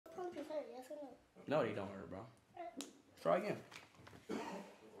or no? No, they don't hurt, bro. Try again.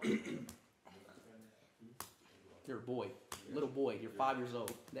 You're a boy. Little boy. You're 5 years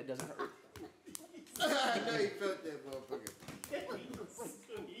old. That doesn't hurt. I know you felt that motherfucker.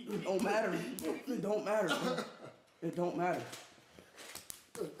 It don't matter. It don't matter, bro. It don't matter.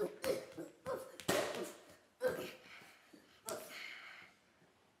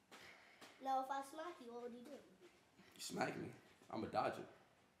 Now, if I smack you, what would you do? You smack me. I'ma dodge it.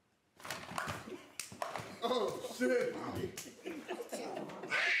 Oh, shit.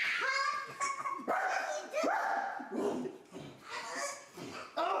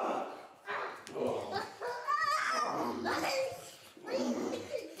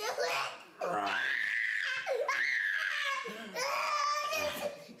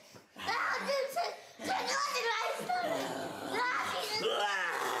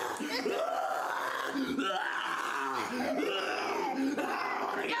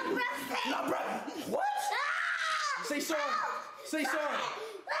 What? Say sorry. Say sorry.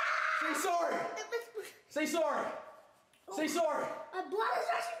 Say sorry. Say sorry. Say sorry. My blood is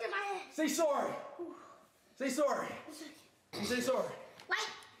rushing to my head. Say sorry. Say sorry. Say sorry. Like.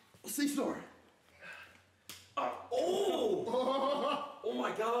 Say sorry. Oh! Oh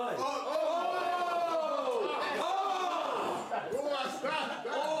my God! Oh, stop!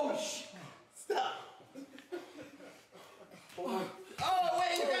 Oh, stop! Oh,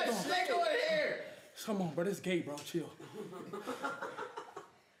 wait, you got snake over here! Come on, bro. This gay, bro. Chill.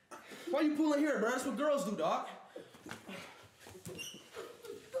 Why you pulling here, bro? That's what girls do, dog.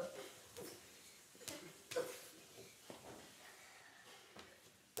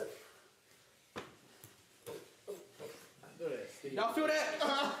 Y'all feel that?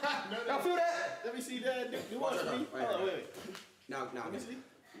 Y'all feel that? Let me see that. You want to see? Oh, wait. Now, Let me see.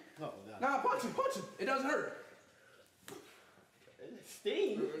 Oh, no. Nah, punch him. It doesn't hurt. It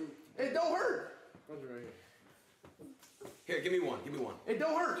stings. It don't hurt. Punch it right here. here, give me one. It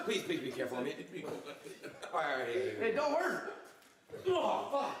don't hurt. Please be careful. All right, here. It don't hurt.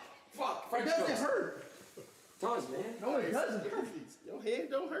 Oh, fuck. It doesn't hurt. It does, man. No, it doesn't. Your head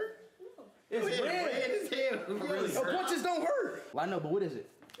don't hurt? It's red. His head really Your punches don't hurt. Well, I know, but what is it?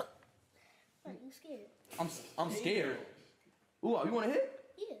 Are you scared? I'm scared. Ooh, you want to hit?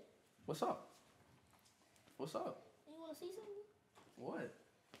 Yeah. What's up? What's up? You want to see something? What?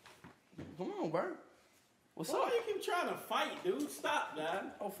 Come on, bro. What's Why up? you keep trying to fight, dude? Stop,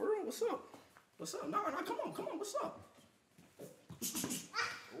 man. Oh, for real? What's up? What's up? No, come on. What's up?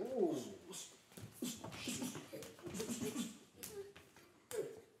 Ooh.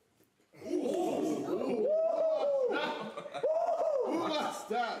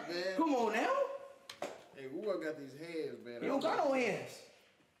 Stop, man. Come on now. Hey, Woo Wop got these hands, man. You don't got no hands.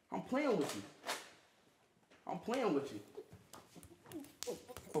 I'm playing with you.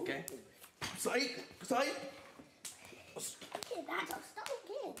 Okay. Sight. I can't dodge your stomach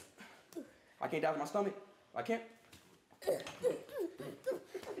again. I can't dodge my stomach. I can't.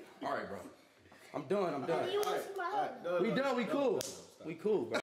 All right, bro. I'm done. You want to see my hug? We done. We cool, bro.